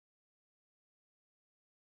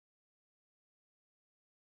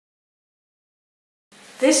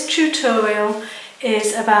This tutorial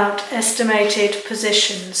is about estimated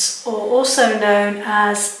positions, or also known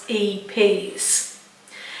as EPs.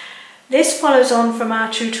 This follows on from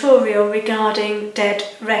our tutorial regarding dead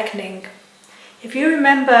reckoning. If you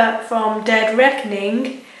remember from dead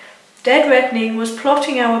reckoning was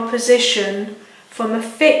plotting our position from a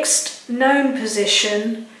fixed known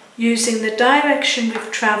position using the direction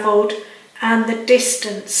we've travelled and the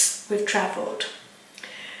distance we've travelled.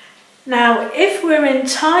 Now, if we're in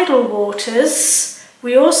tidal waters,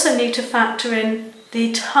 we also need to factor in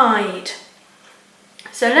the tide.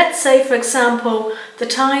 So let's say, for example, the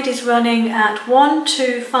tide is running at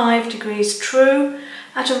 125 degrees true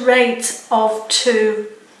at a rate of 2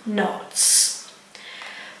 knots.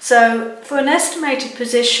 So for an estimated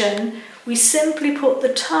position, we simply put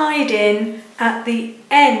the tide in at the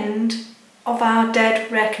end of our dead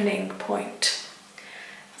reckoning point.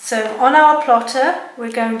 So on our plotter,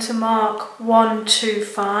 we're going to mark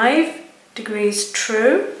 125 degrees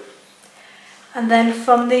true, and then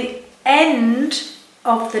from the end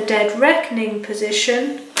of the dead reckoning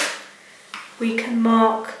position, we can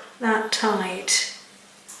mark that tide.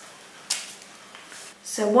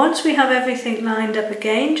 So once we have everything lined up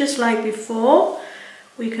again, just like before,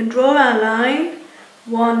 we can draw our line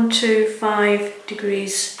 125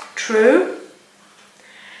 degrees true,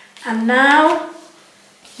 and now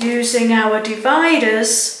using our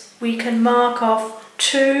dividers we can mark off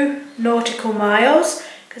 2 nautical miles,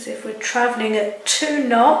 because if we're travelling at 2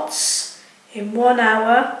 knots in 1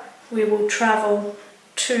 hour we will travel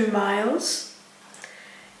 2 miles,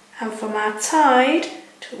 and from our tide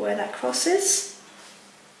to where that crosses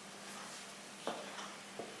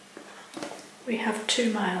we have 2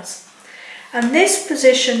 miles. And this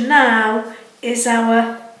position now is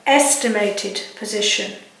our estimated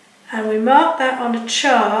position, and we mark that on a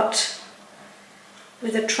chart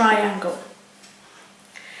with a triangle.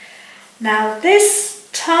 Now this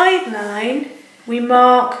tide line we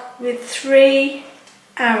mark with 3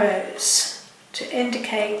 arrows to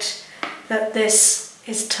indicate that this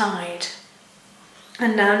is tide.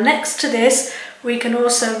 And now next to this we can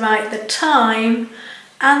also write the time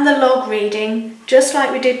and the log reading, just like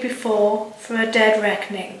we did before for a dead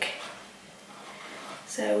reckoning.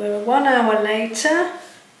 So we're 1 hour later,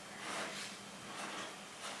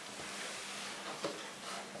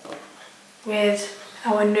 with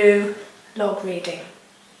our new log reading.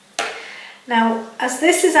 Now, as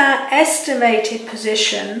this is our estimated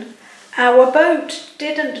position, our boat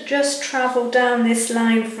didn't just travel down this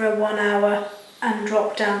line for 1 hour and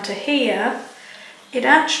drop down to here. It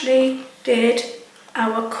actually did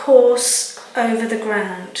our course over the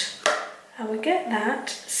ground, and we get that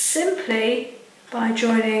simply by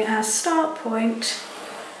joining our start point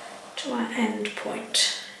to our end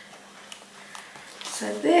point.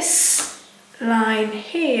 So this line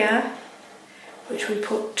here, which we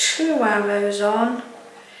put 2 arrows on,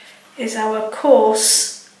 is our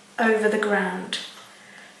course over the ground.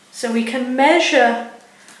 So we can measure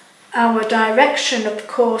our direction of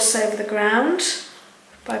course over the ground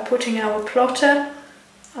by putting our plotter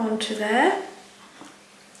onto there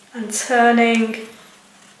and turning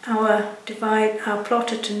our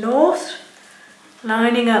plotter to north,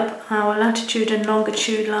 lining up our latitude and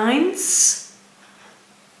longitude lines,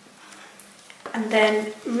 and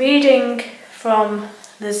then reading from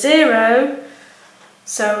the 0.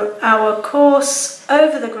 So our course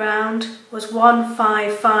over the ground was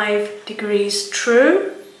 155 degrees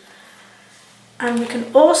true, and we can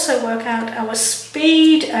also work out our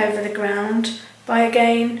speed over the ground by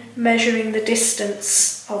again measuring the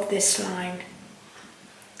distance of this line,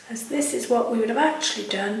 as this is what we would have actually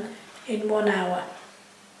done in 1 hour.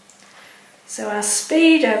 So our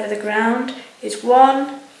speed over the ground is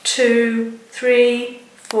 1, 2, 3,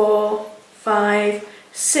 4, 5,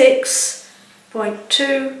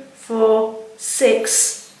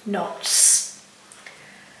 6.246 knots.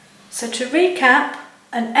 So to recap,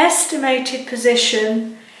 an estimated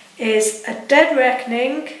position is a dead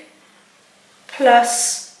reckoning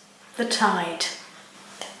plus the tide.